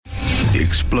the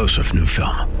explosive new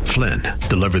film, Flynn,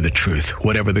 Deliver the Truth,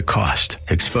 Whatever the Cost,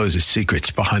 exposes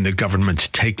secrets behind the government's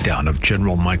takedown of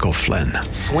General Michael Flynn.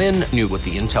 Flynn knew what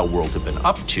the intel world had been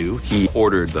up to. He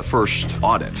ordered the first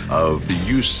audit of the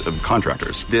use of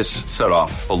contractors. This set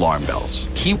off alarm bells.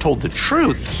 He told the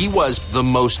truth. He was the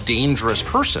most dangerous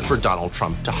person for Donald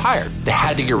Trump to hire. They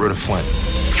had to get rid of Flynn.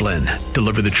 Flynn,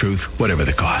 Deliver the Truth, Whatever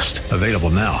the Cost. Available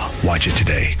now. Watch it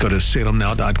today. Go to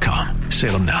salemnow.com.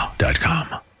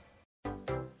 salemnow.com.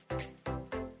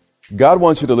 God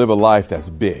wants you to live a life that's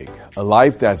big, a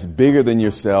life that's bigger than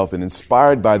yourself and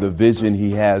inspired by the vision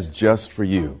He has just for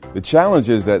you. The challenge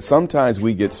is that sometimes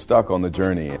we get stuck on the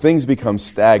journey. Things become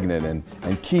stagnant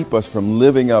and keep us from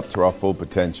living up to our full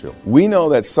potential. We know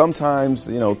that sometimes,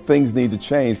 things need to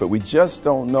change, but we just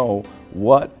don't know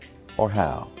what or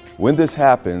how. When this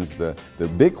happens, the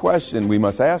big question we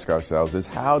must ask ourselves is,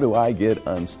 how do I get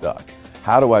unstuck?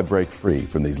 How do I break free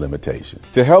from these limitations?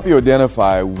 To help you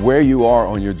identify where you are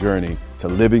on your journey to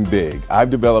living big, I've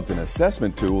developed an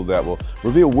assessment tool that will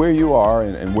reveal where you are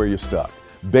and where you're stuck.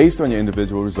 Based on your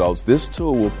individual results, this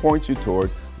tool will point you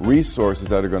toward resources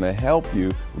that are going to help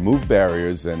you remove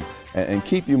barriers and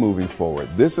keep you moving forward.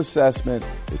 This assessment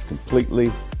is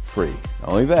completely free. Not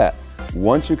only that,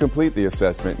 once you complete the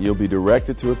assessment, you'll be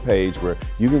directed to a page where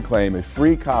you can claim a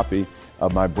free copy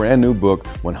of my brand new book,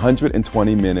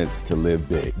 120 Minutes to Live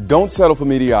Big. Don't settle for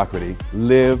mediocrity.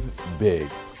 Live big.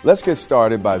 Let's get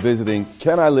started by visiting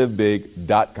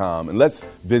canilivebig.com, and let's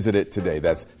visit it today.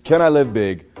 That's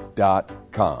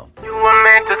canilivebig.com. You were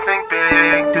meant to think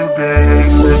big, do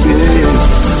big, live big.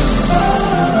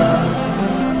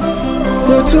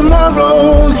 But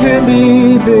tomorrow can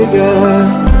be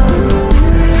bigger.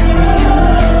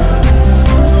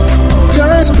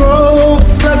 Just grow,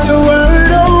 let the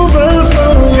word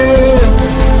overflow,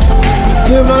 yeah.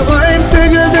 Live a life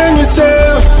bigger than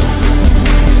yourself.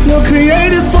 You're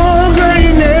created for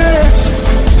greatness.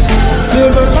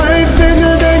 Live a life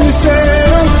bigger than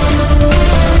yourself.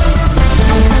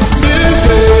 Live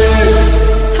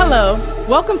big. Hello,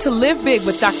 welcome to Live Big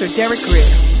with Dr. Derek Grier.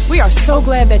 We are so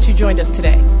glad that you joined us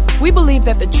today. We believe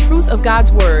that the truth of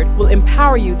God's Word will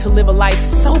empower you to live a life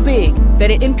so big that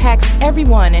it impacts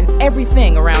everyone and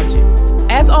everything around you.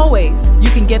 As always, you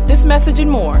can get this message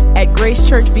and more at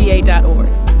gracechurchva.org.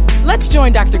 Let's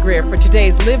join Dr. Grier for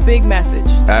today's Live Big message.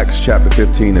 Acts chapter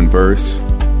 15 and verse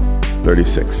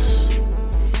 36.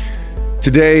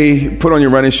 Today, put on your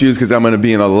running shoes because I'm going to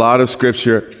be in a lot of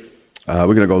scripture. We're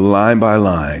going to go line by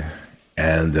line,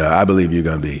 and I believe you're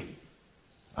going to be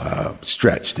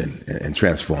stretched and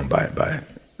transformed by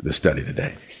the study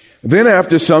today. Then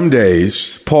after some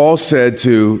days, Paul said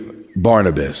to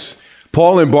Barnabas,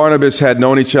 Paul and Barnabas had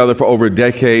known each other for over a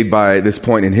decade by this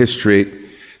point in history.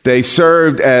 They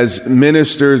served as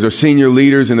ministers or senior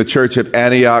leaders in the church of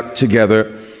Antioch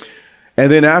together.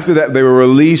 And then after that, they were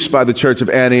released by the church of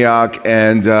Antioch,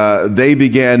 and they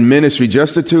began ministry,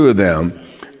 just the two of them,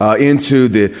 into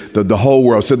the whole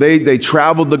world. So they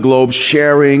traveled the globe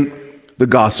sharing the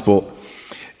gospel.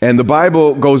 And the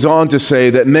Bible goes on to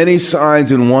say that many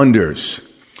signs and wonders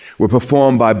were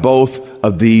performed by both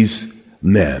of these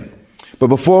men. But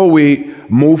before we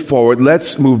move forward,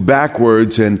 let's move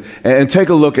backwards and take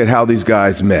a look at how these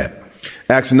guys met.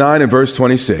 Acts 9 and verse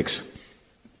 26.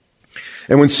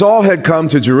 And when Saul had come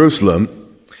to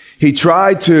Jerusalem, he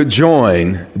tried to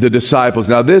join the disciples.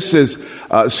 Now this is,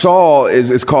 Saul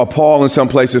is called Paul in some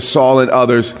places, Saul in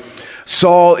others.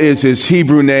 Saul is his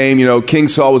Hebrew name. King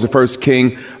Saul was the first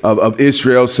king of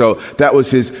Israel, so that was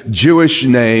his Jewish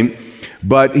name.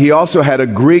 But he also had a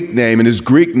Greek name, and his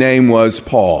Greek name was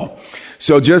Paul.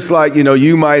 So just like,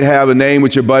 you might have a name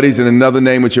with your buddies and another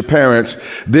name with your parents,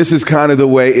 this is kind of the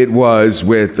way it was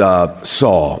with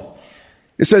Saul.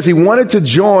 It says he wanted to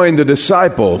join the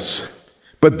disciples,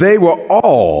 but they were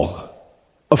all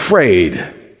afraid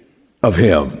of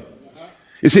him.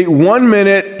 You see, one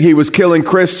minute he was killing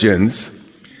Christians.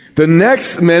 The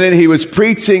next minute he was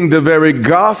preaching the very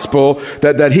gospel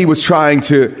that he was trying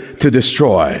to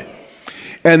destroy.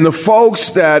 And the folks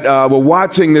that were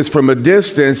watching this from a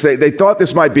distance, they thought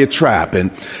this might be a trap. And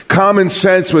common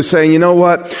sense was saying, you know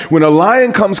what? When a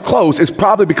lion comes close, it's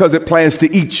probably because it plans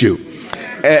to eat you.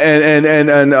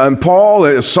 And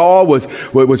Saul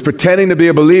was pretending to be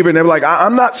a believer. And they were like,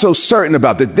 I'm not so certain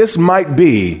about that. This might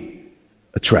be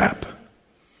a trap.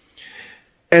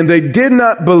 And they did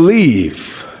not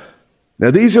believe.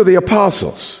 Now, these are the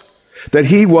apostles, that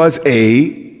he was a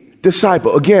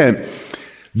disciple. Again,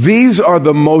 these are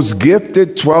the most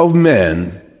gifted 12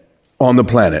 men on the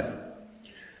planet.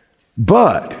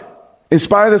 But In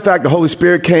spite of the fact the Holy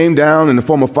Spirit came down in the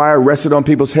form of fire, rested on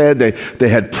people's head, they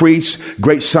had preached,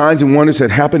 great signs and wonders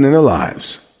had happened in their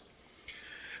lives.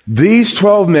 These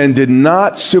 12 men did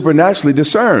not supernaturally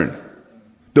discern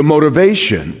the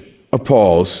motivation of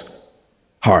Paul's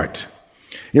heart.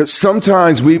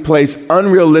 Sometimes we place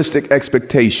unrealistic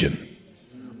expectation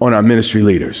on our ministry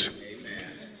leaders.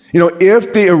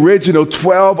 If the original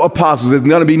 12 apostles, there's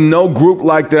going to be no group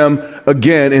like them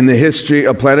again in the history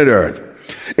of planet Earth.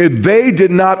 If they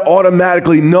did not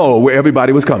automatically know where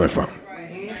everybody was coming from,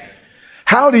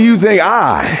 how do you think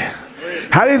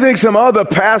some other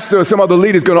pastor or some other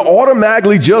leader is going to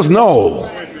automatically just know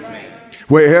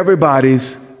where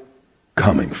everybody's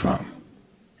coming from?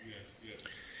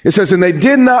 It says, and they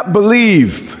did not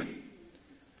believe,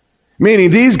 meaning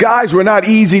these guys were not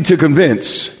easy to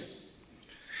convince.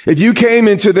 If you came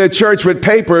into their church with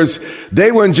papers,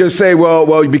 they wouldn't just say,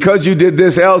 well, because you did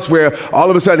this elsewhere, all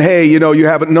of a sudden, hey, you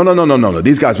haven't. No.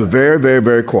 These guys were very, very,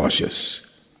 very cautious.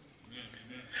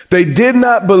 They did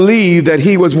not believe that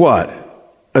he was what?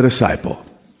 A disciple.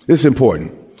 This is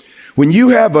important. When you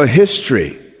have a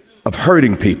history of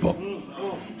hurting people,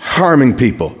 harming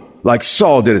people, like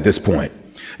Saul did at this point,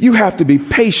 you have to be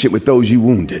patient with those you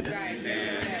wounded.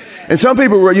 And some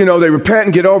people were, they repent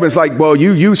and get over. It's like, well,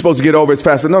 you supposed to get over it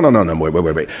faster. No.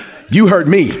 Wait. You hurt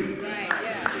me.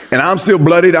 And I'm still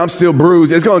bloodied. I'm still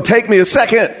bruised. It's going to take me a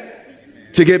second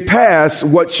to get past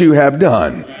what you have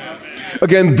done.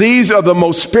 Again, these are the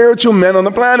most spiritual men on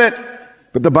the planet.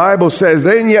 But the Bible says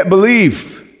they didn't yet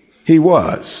believe he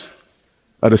was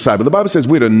a disciple. The Bible says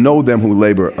we're to know them who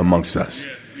labor amongst us.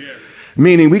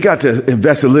 Meaning we got to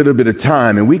invest a little bit of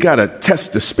time and we got to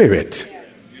test the spirit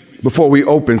before we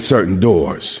open certain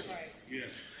doors.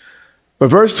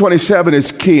 But verse 27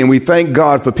 is key, and we thank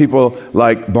God for people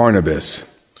like Barnabas.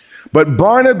 But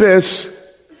Barnabas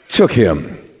took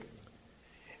him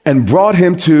and brought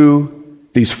him to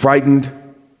these frightened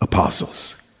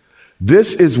apostles.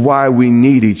 This is why we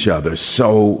need each other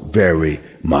so very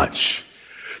much.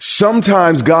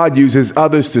 Sometimes God uses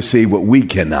others to see what we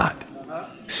cannot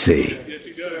see.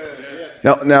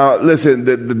 Now, listen,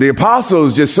 the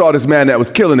apostles just saw this man that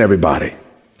was killing everybody.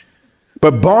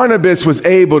 But Barnabas was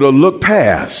able to look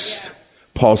past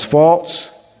Paul's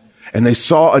faults, and they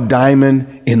saw a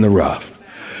diamond in the rough.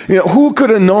 Who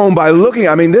could have known by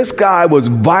looking? This guy was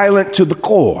violent to the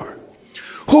core.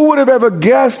 Who would have ever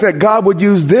guessed that God would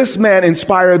use this man,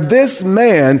 inspire this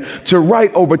man to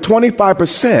write over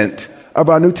 25% of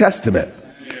our New Testament?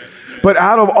 But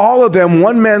out of all of them,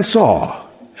 one man saw.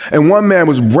 And one man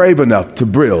was brave enough to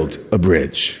build a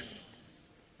bridge.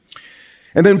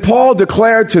 And then Paul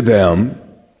declared to them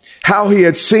how he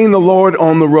had seen the Lord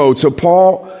on the road. So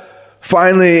Paul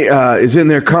finally is in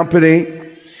their company.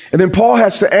 And then Paul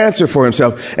has to answer for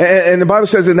himself. And the Bible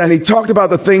says that he talked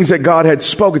about the things that God had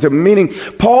spoken to him. Meaning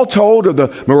Paul told of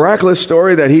the miraculous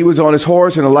story that he was on his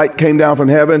horse and a light came down from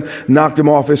heaven, knocked him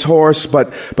off his horse.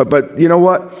 But you know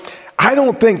what? I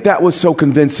don't think that was so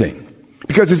convincing.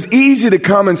 Because it's easy to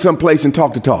come in some place and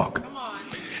talk the talk.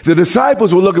 The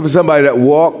disciples were looking for somebody that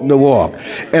walked the walk.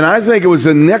 And I think it was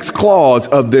the next clause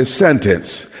of this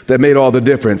sentence that made all the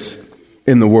difference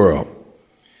in the world.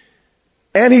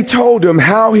 And he told them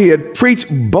how he had preached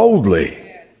boldly.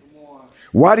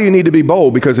 Why do you need to be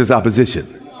bold? Because there's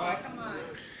opposition.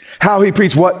 How he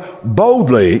preached what?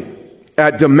 Boldly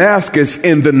at Damascus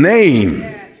in the name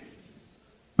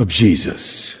of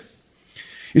Jesus.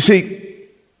 You see,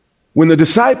 when the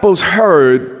disciples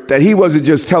heard that he wasn't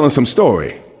just telling some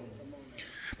story,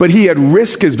 but he had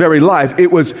risked his very life,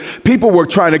 people were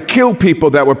trying to kill people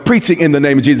that were preaching in the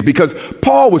name of Jesus, because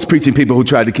Paul was preaching people who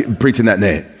tried to preach in that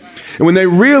name. And when they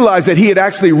realized that he had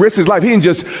actually risked his life, he didn't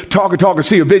just talk or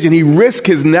see a vision. He risked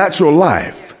his natural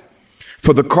life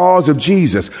for the cause of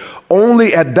Jesus.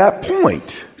 Only at that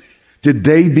point did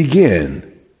they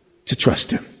begin to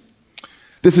trust him.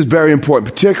 This is very important,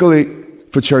 particularly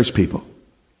for church people.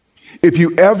 If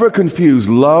you ever confuse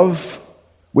love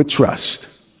with trust,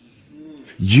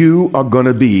 you are going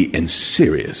to be in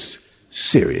serious,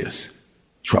 serious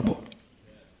trouble.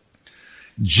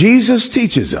 Jesus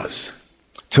teaches us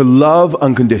to love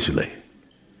unconditionally.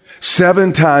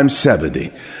 7 times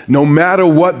 70. No matter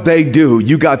what they do,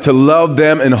 you got to love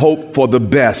them and hope for the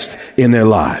best in their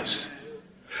lives.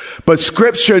 But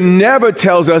Scripture never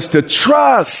tells us to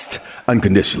trust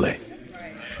unconditionally.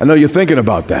 I know you're thinking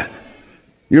about that.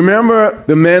 You remember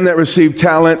the men that received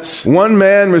talents? One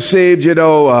man received,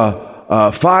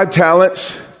 5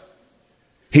 talents.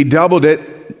 He doubled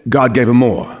it. God gave him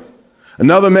more.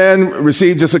 Another man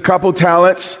received just a couple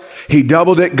talents. He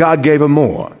doubled it. God gave him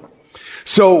more.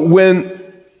 So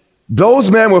when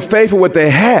those men were faithful with what they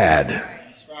had,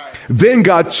 Then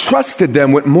God trusted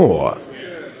them with more.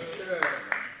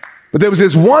 But there was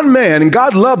this one man, and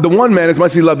God loved the one man as much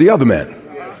as he loved the other man.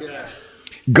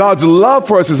 God's love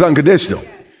for us is unconditional.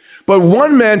 But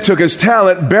one man took his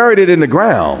talent, buried it in the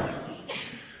ground.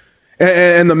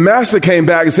 And the master came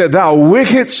back and said, "Thou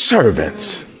wicked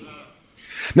servant."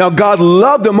 Now God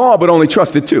loved them all, but only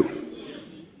trusted two.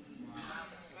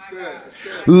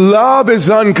 Love is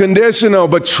unconditional,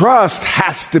 but trust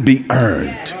has to be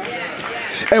earned.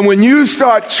 And when you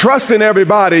start trusting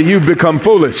everybody, you become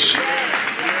foolish.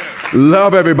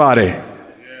 Love everybody,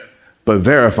 but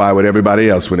verify with everybody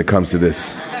else when it comes to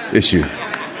this issue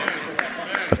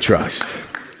of trust.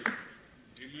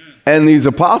 And these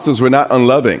apostles were not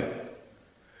unloving.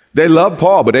 They loved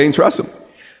Paul, but they didn't trust him.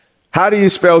 How do you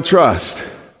spell trust?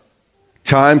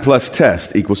 Time plus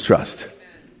test equals trust.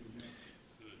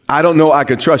 I don't know I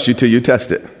can trust you till you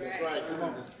test it.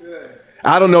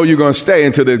 I don't know you're going to stay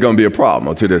until there's going to be a problem,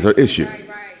 until there's an issue.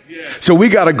 So we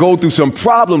got to go through some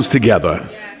problems together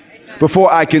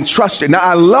before I can trust you. Now,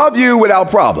 I love you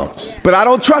without problems, but I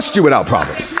don't trust you without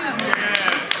problems.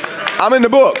 I'm in the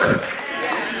book.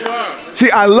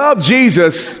 See, I love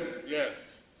Jesus,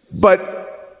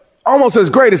 but almost as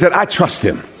great as that, I trust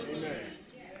him.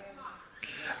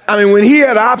 I mean, when he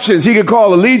had options, he could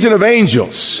call a legion of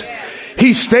angels.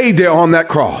 He stayed there on that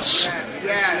cross.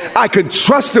 I could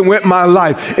trust him with my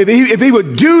life. If he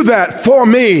would do that for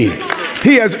me,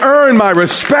 he has earned my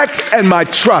respect and my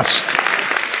trust.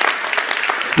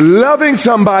 Loving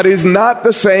somebody is not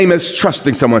the same as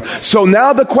trusting someone. So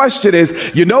now the question is,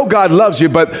 you know God loves you,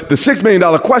 but the $6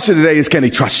 million question today is, can he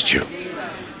trust you?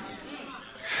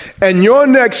 And your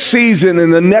next season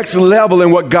and the next level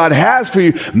in what God has for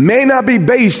you may not be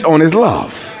based on his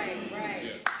love.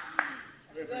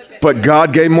 But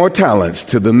God gave more talents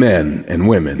to the men and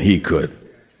women he could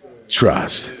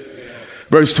trust.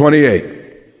 Verse 28.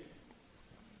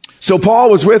 So Paul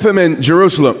was with him in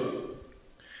Jerusalem.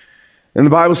 And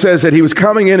the Bible says that he was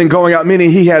coming in and going out,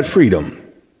 meaning he had freedom.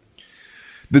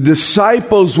 The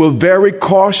disciples were very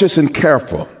cautious and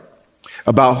careful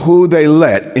about who they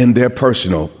let in their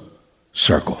personal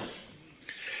circle.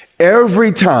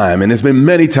 Every time, and there's been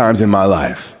many times in my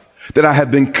life, that I have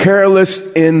been careless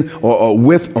in or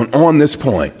with on this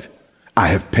point, I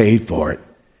have paid for it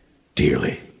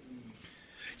dearly.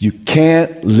 You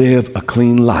can't live a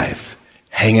clean life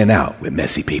hanging out with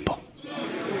messy people.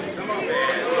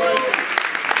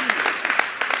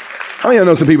 How many of you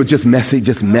know some people just messy?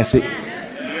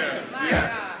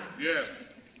 Yeah.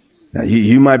 Now,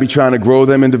 you might be trying to grow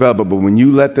them and develop, but when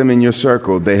you let them in your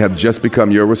circle, they have just become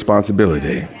your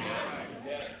responsibility.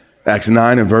 Acts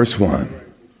 9 and verse 1.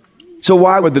 So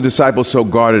why were the disciples so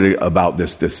guarded about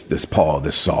this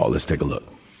Saul? Let's take a look.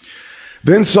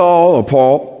 Then Saul, or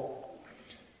Paul,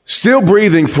 still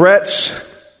breathing threats,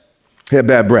 he had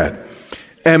bad breath,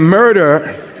 and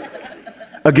murder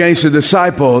against the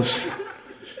disciples.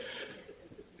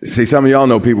 See, some of y'all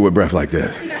know people with breath like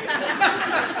this.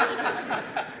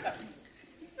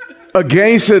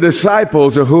 Against the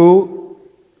disciples of who?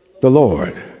 The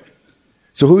Lord.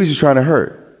 So who is he trying to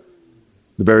hurt?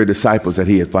 The very disciples that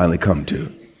he had finally come to.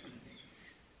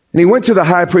 And he went to the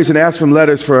high priest and asked for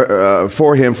letters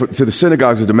for him to the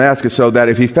synagogues of Damascus, so that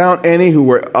if he found any who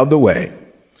were of the way,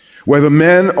 whether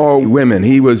men or women,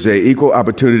 he was an equal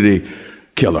opportunity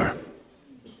killer,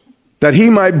 that he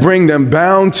might bring them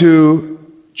bound to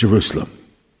Jerusalem.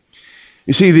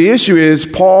 You see, the issue is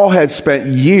Paul had spent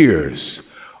years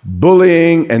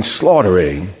bullying and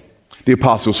slaughtering the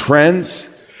apostles' friends,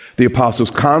 the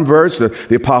apostles' converts,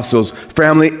 the apostles'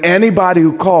 family, anybody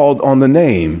who called on the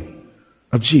name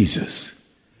of Jesus.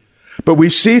 But we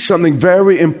see something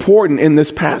very important in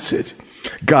this passage.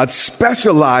 God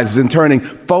specializes in turning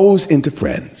foes into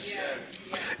friends,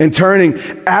 in turning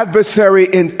adversaries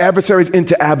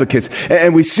into advocates.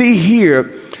 And we see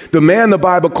here the man the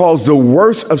Bible calls the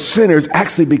worst of sinners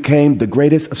actually became the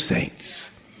greatest of saints.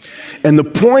 And the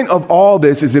point of all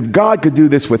this is, if God could do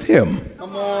this with him,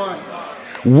 come on,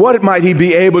 what might he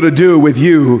be able to do with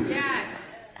you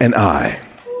and I?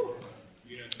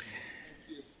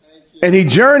 And he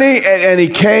journeyed and he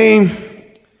came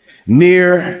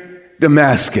near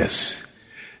Damascus.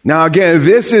 Now again,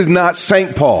 this is not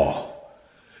St. Paul.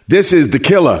 This is the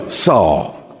killer,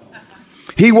 Saul.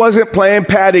 He wasn't playing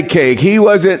patty cake. He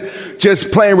wasn't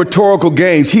just playing rhetorical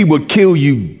games. He would kill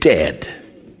you dead.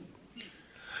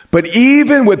 But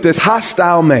even with this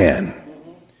hostile man,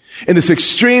 in this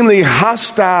extremely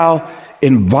hostile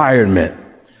environment,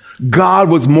 God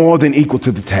was more than equal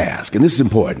to the task. And this is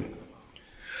important.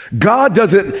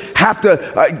 God's the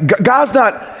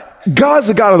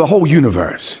God of the whole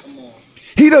universe.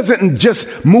 He doesn't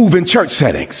just move in church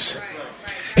settings.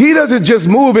 He doesn't just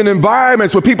move in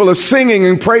environments where people are singing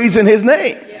and praising his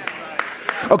name.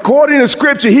 According to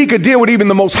scripture, he could deal with even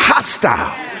the most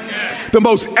hostile, the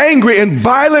most angry and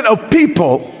violent of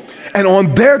people, and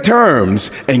on their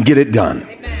terms, and get it done.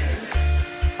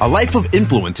 A life of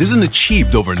influence isn't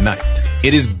achieved overnight.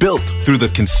 It is built through the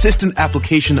consistent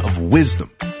application of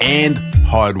wisdom and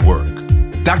hard work.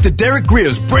 Dr. Derek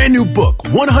Grier's brand new book,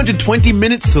 120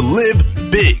 Minutes to Live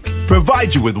Big,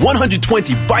 provides you with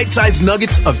 120 bite-sized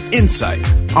nuggets of insight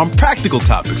on practical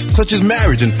topics such as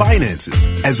marriage and finances,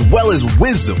 as well as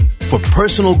wisdom for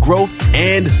personal growth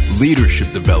and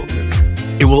leadership development.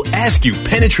 It will ask you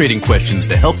penetrating questions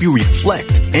to help you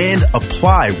reflect and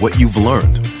apply what you've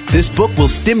learned. This book will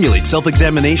stimulate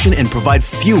self-examination and provide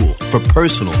fuel for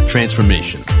personal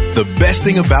transformation. The best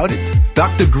thing about it,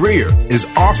 Dr. Grier is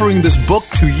offering this book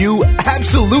to you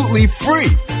absolutely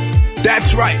free.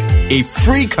 That's right, a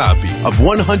free copy of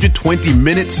 120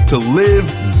 Minutes to Live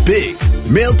Big,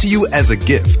 mailed to you as a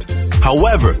gift.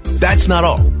 However, that's not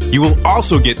all. You will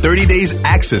also get 30 days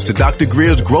access to Dr.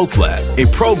 Grier's Growth Lab, a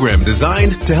program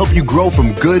designed to help you grow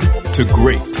from good to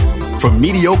great, from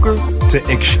mediocre to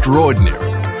extraordinary.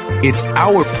 It's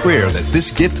our prayer that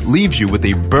this gift leaves you with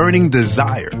a burning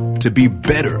desire to be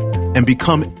better and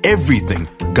become everything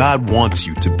God wants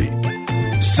you to be.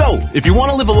 So, if you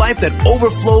want to live a life that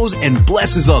overflows and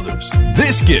blesses others,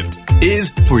 this gift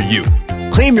is for you.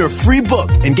 Claim your free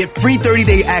book and get free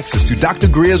 30-day access to Dr.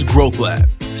 Grier's Growth Lab.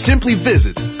 Simply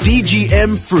visit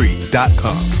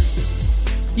dgmfree.com.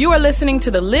 You are listening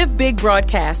to the Live Big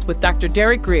broadcast with Dr.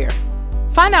 Derek Grier.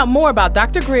 Find out more about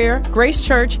Dr. Grier, Grace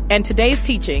Church, and today's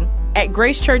teaching at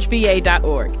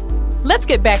gracechurchva.org. Let's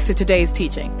get back to today's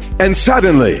teaching. And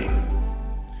suddenly,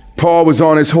 Paul was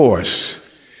on his horse,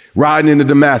 riding into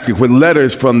Damascus with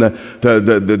letters from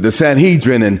the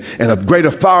Sanhedrin and a great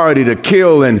authority to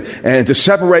kill and to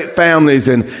separate families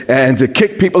and to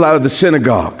kick people out of the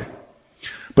synagogue.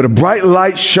 But a bright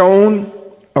light shone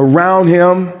around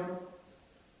him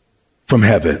from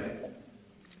heaven.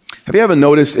 Have you ever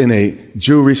noticed in a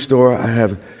jewelry store, I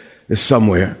have this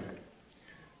somewhere,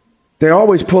 they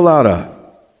always pull out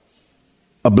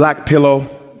a black pillow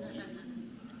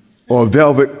or a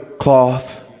velvet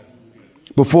cloth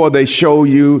before they show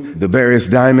you the various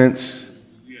diamonds?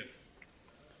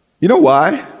 You know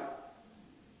why?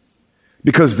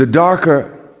 Because the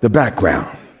darker the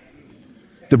background,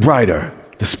 the brighter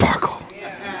the sparkle.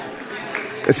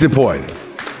 It's important.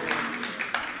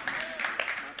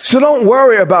 So don't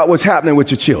worry about what's happening with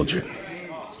your children.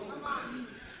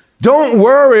 Don't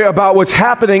worry about what's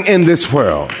happening in this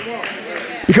world.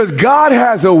 Because God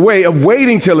has a way of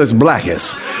waiting till it's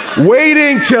blackest.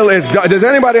 Waiting till it's dark. Does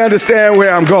anybody understand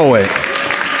where I'm going?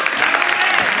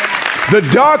 The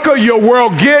darker your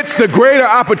world gets, the greater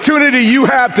opportunity you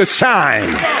have to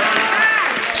shine.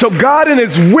 So God in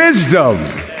his wisdom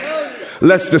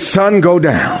lets the sun go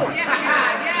down.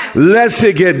 Lets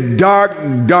it get dark,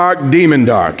 dark, demon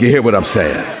dark. You hear what I'm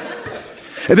saying?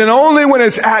 And then only when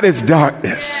it's at its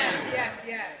darkness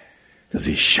does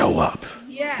he show up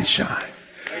and shine.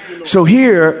 So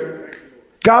here,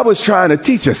 God was trying to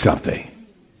teach us something.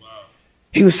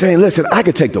 He was saying, listen, I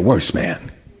could take the worst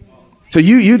man. So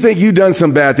you think you done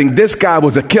some bad thing. This guy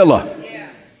was a killer.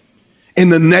 In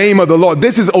the name of the Lord.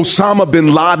 This is Osama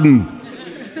bin Laden.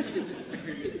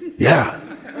 Yeah.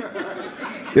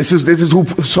 This is who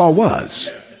Saul was.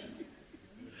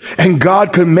 And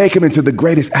God could make him into the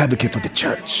greatest advocate for the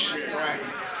church.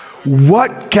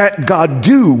 What can God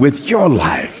do with your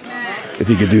life if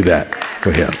he could do that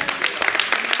for him?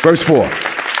 Verse 4.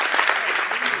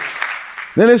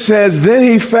 Then it says, then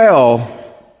he fell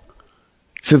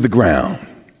to the ground.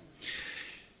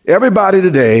 Everybody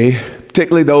today,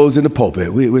 particularly those in the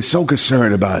pulpit, we're so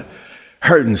concerned about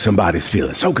hurting somebody's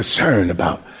feelings, so concerned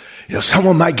about,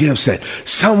 someone might get upset.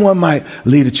 Someone might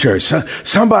leave the church.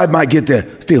 Somebody might get their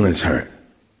feelings hurt.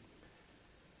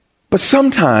 But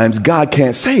sometimes God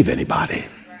can't save anybody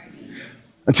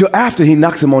until after he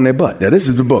knocks them on their butt. Now, this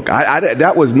is the book.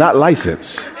 That was not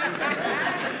licensed.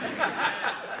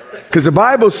 Because the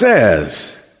Bible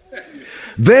says,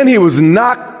 then he was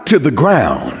knocked to the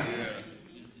ground.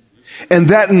 And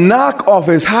that knock off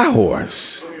his high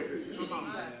horse.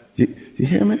 Do you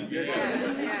hear me?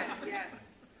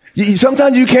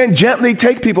 Sometimes you can't gently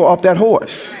take people off that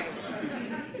horse.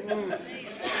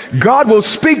 God will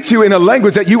speak to you in a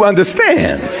language that you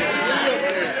understand.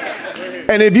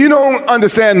 And if you don't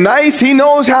understand nice, he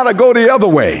knows how to go the other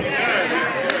way.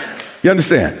 You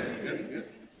understand?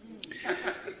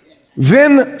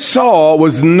 Then Saul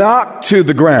was knocked to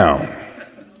the ground.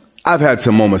 I've had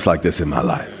some moments like this in my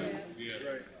life.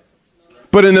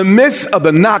 But in the midst of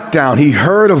the knockdown, he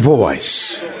heard a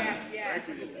voice.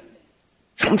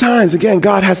 Sometimes, again,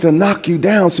 God has to knock you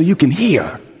down so you can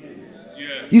hear.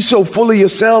 You're so full of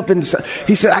yourself. And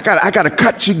he said, I got to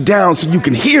cut you down so you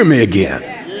can hear me again.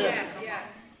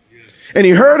 And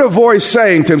he heard a voice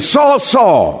saying to him, Saul,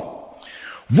 Saul,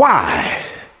 why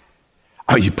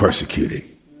are you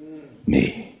persecuting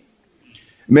me?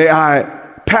 May I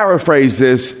paraphrase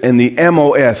this in the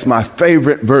MOS, my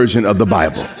favorite version of the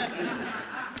Bible.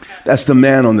 That's the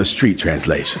man on the street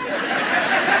translation.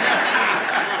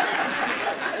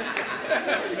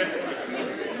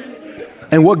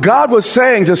 And what God was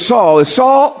saying to Saul is,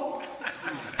 Saul,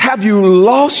 have you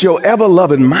lost your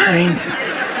ever-loving mind?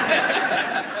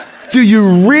 Do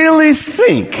you really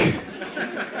think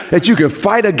that you can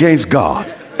fight against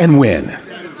God and win?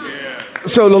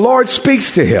 So the Lord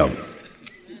speaks to him.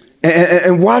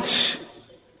 And watch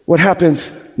what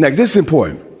happens next. This is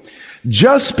important.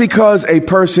 Just because a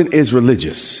person is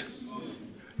religious,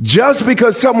 just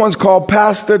because someone's called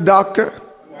pastor, doctor,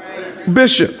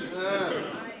 bishop,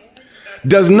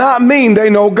 does not mean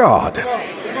they know God.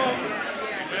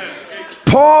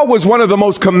 Paul was one of the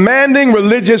most commanding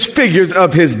religious figures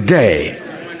of his day.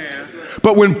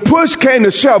 But when push came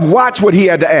to shove, watch what he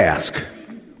had to ask.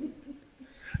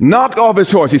 Knocked off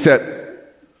his horse. He said,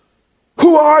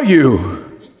 who are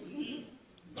you,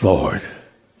 Lord?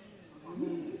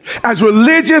 As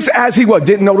religious as he was,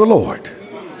 didn't know the Lord.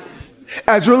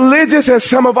 As religious as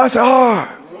some of us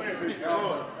are,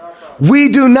 we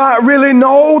do not really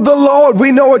know the Lord.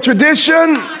 We know a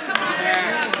tradition.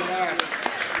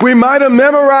 We might have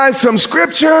memorized some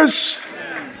scriptures,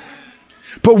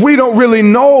 but we don't really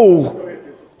know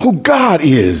who God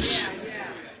is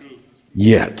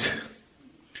yet.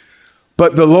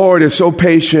 But the Lord is so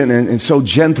patient and so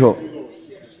gentle.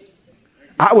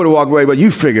 I would have walked away, but you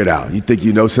figured it out. You think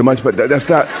you know so much, but that's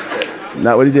not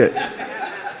what he did.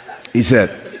 He said,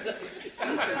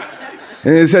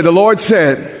 the Lord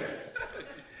said,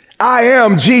 I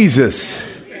am Jesus,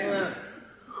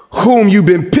 whom you've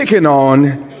been picking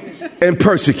on and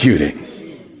persecuting.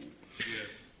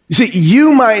 You see,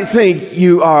 you might think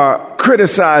you are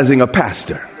criticizing a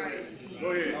pastor.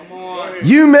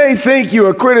 You may think you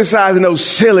are criticizing those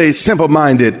silly,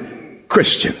 simple-minded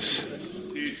Christians.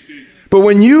 But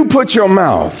when you put your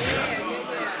mouth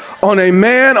on a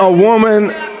man or woman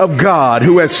of God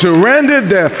who has surrendered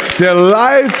their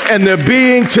life and their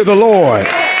being to the Lord,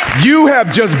 you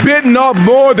have just bitten off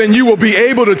more than you will be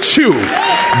able to chew.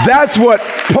 That's what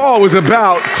Paul was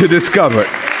about to discover.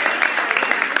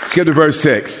 Let's get to verse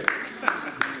 6.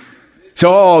 So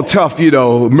all tough,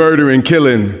 murdering,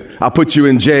 killing, I'll put you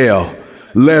in jail.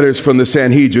 Letters from the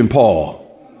Sanhedrin, Paul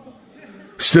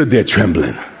stood there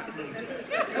trembling.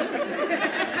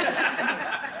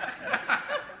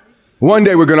 One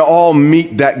day we're going to all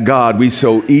meet that God we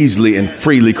so easily and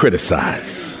freely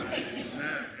criticize.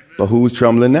 But who's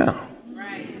trembling now?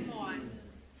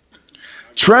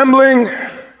 Trembling,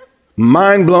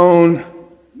 mind blown,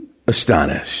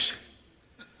 astonished.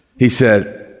 He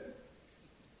said,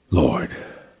 Lord.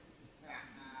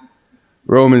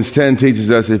 Romans 10 teaches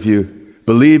us if you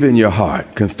believe in your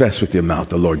heart, confess with your mouth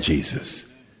the Lord Jesus,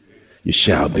 you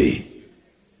shall be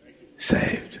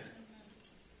saved.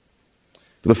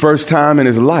 For the first time in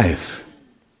his life,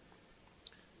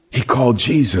 he called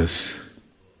Jesus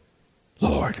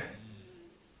Lord.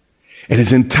 And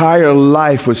his entire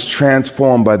life was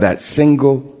transformed by that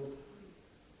single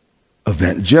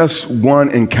event. Just one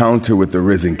encounter with the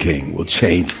risen King will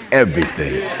change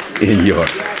everything in your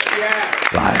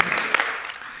life.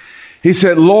 He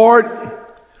said, Lord,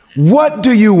 what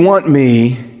do you want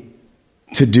me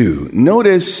to do?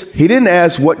 Notice he didn't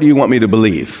ask, what do you want me to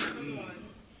believe?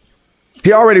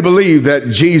 He already believed that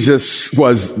Jesus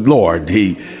was Lord.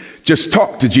 He just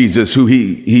talked to Jesus, who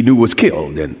he knew was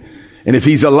killed. And if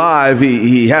he's alive,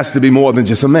 he has to be more than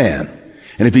just a man.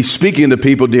 And if he's speaking to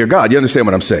people, dear God, you understand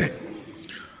what I'm saying?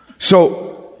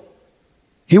 So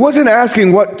he wasn't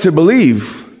asking what to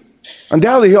believe.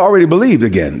 Undoubtedly, he already believed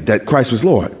again that Christ was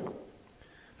Lord.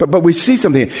 But we see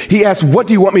something. He asked, what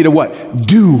do you want me to what?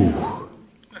 Do,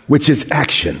 which is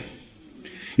action.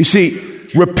 You see,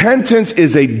 repentance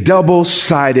is a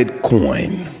double-sided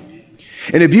coin.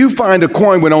 And if you find a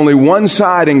coin with only one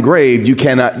side engraved, you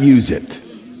cannot use it.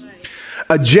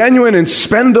 A genuine and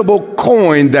spendable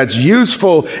coin that's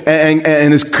useful and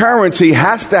its currency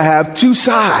has to have two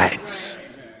sides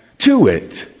to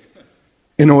it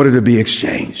in order to be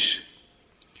exchanged.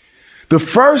 The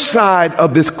first side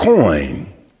of this coin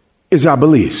is our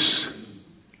beliefs.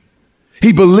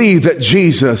 He believed that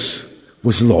Jesus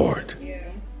was Lord.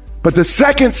 But the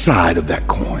second side of that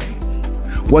coin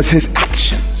was his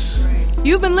actions.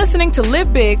 You've been listening to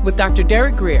Live Big with Dr.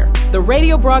 Derek Grier, the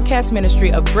radio broadcast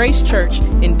ministry of Grace Church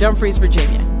in Dumfries,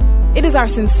 Virginia. It is our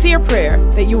sincere prayer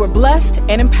that you are blessed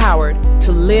and empowered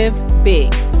to live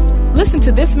big. Listen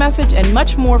to this message and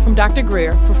much more from Dr.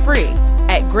 Grier for free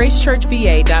at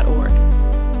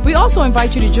gracechurchva.org. We also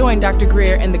invite you to join Dr.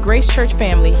 Grier and the Grace Church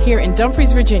family here in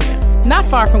Dumfries, Virginia, not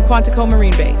far from Quantico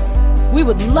Marine Base. We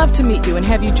would love to meet you and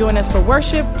have you join us for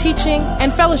worship, teaching,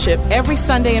 and fellowship every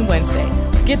Sunday and Wednesday.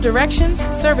 Get directions,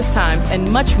 service times,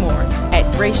 and much more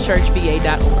at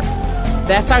gracechurchva.org.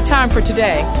 That's our time for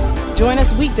today. Join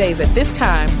us weekdays at this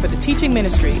time for the teaching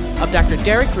ministry of Dr.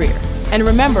 Derek Grier. And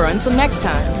remember, until next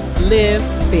time, live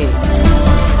big.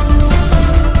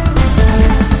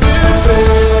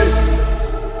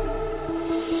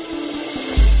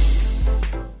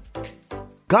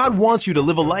 God wants you to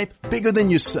live a life bigger than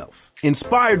yourself,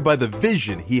 inspired by the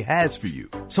vision He has for you.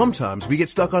 Sometimes we get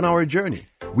stuck on our journey.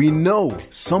 We know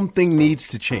something needs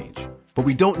to change, but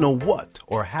we don't know what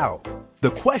or how.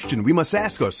 The question we must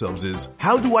ask ourselves is,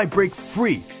 how do I break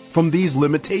free from these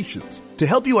limitations? To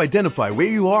help you identify where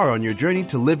you are on your journey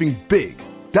to living big,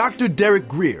 Dr. Derek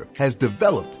Grier has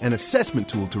developed an assessment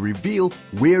tool to reveal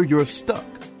where you're stuck.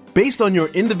 Based on your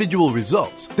individual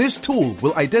results, this tool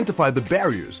will identify the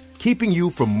barriers keeping you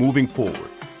from moving forward.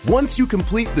 Once you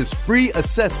complete this free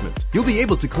assessment, you'll be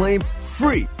able to claim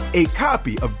free a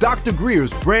copy of Dr.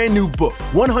 Grier's brand new book,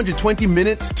 120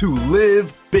 Minutes to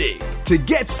Live Big. To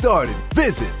get started,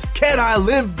 visit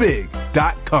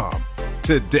canilivebig.com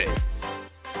today.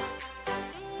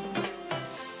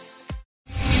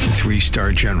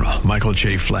 3-star General Michael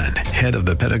J. Flynn, head of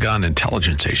the Pentagon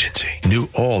Intelligence Agency, knew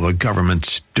all the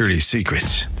government's dirty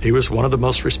secrets. He was one of the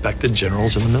most respected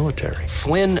generals in the military.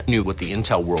 Flynn knew what the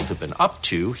intel world had been up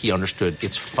to. He understood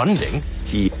its funding.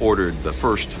 He ordered the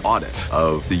first audit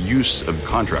of the use of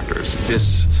contractors.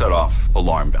 This set off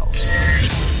alarm bells.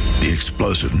 The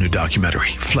explosive new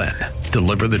documentary, Flynn,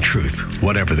 Deliver the Truth,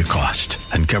 Whatever the Cost,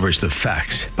 uncovers the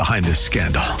facts behind this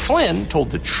scandal. Flynn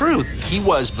told the truth. He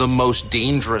was the most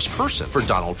dangerous person for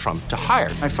Donald Trump to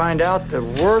hire. I find out the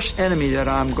worst enemy that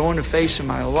I'm going to face in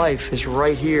my life is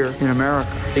right here in America.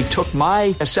 They took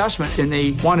my assessment and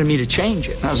they wanted me to change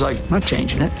it. And I was like, I'm not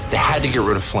changing it. They had to get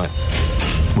rid of Flynn.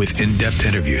 With in-depth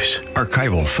interviews,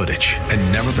 archival footage,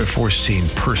 and never-before-seen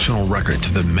personal records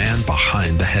of the man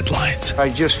behind the headlines. I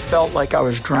just felt like I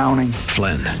was drowning.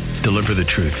 Flynn, Deliver the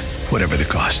Truth, Whatever the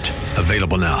Cost.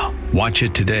 Available now. Watch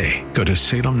it today. Go to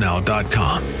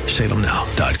salemnow.com.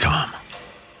 salemnow.com.